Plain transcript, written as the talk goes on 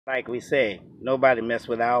Like we said, nobody mess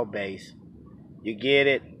with our base. You get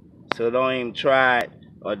it? So don't even try it,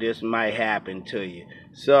 or this might happen to you.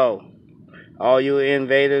 So, all you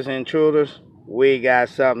invaders and intruders, we got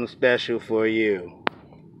something special for you.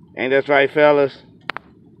 Ain't that right, fellas?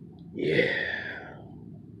 Yeah.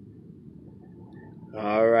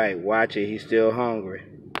 All right, watch it. He's still hungry.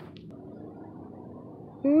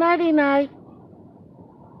 Nighty night.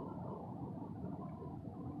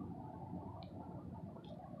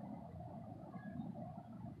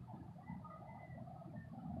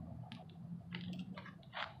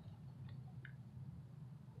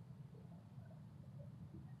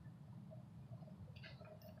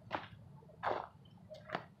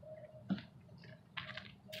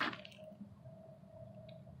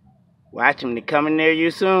 Watch him to coming near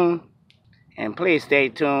you soon. And please stay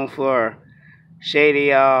tuned for Shady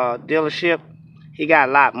dealership. He got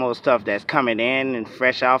a lot more stuff that's coming in and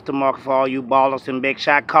fresh off the market for all you ballers and big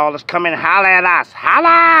shot callers. Come and holler at us.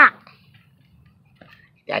 Holla!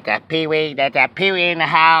 That Pee-wee, that Pee-wee in the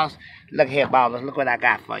house. Look here, ballers. Look what I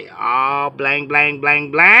got for you. Oh, bling, bling,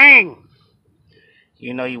 bling, bling.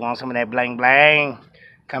 You know you want some of that bling, bling.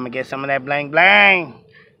 Come and get some of that bling, bling.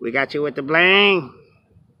 We got you with the bling.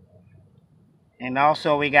 And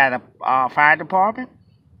also we got a fire department,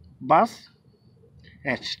 bus,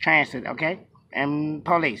 that's transit, okay? And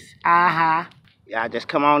police. Uh-huh. Y'all just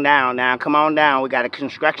come on down now. Come on down. We got a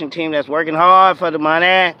construction team that's working hard for the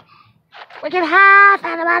money. Working hard for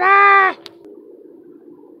the money.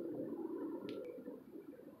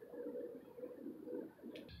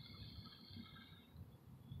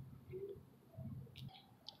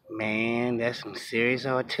 Man, that's some serious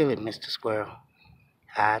artillery, Mr. Squirrel.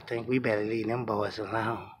 I think we better leave them boys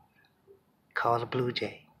alone. Call the Blue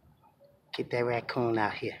Jay. Get that raccoon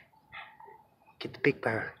out here. Get the big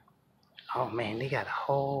bird. Oh man, they got a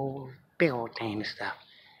whole big old thing of stuff.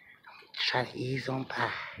 Try to ease on by.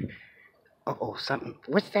 Uh-oh, something.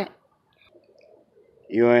 What's that?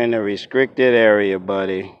 You're in a restricted area,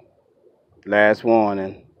 buddy. Last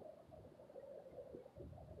warning.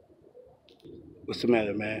 What's the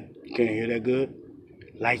matter, man? You can't hear that good?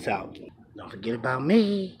 Lights out. Don't forget about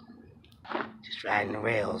me. Just riding the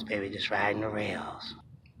rails, baby. Just riding the rails.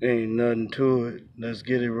 Ain't nothing to it. Let's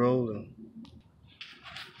get it rolling.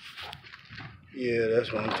 Yeah,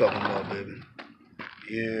 that's what I'm talking about, baby.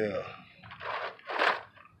 Yeah.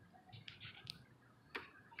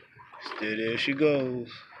 Stay there she goes.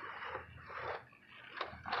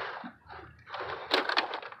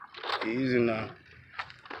 Easy now.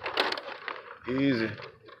 Easy.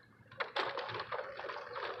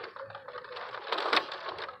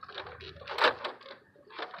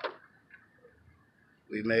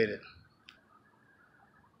 We made it.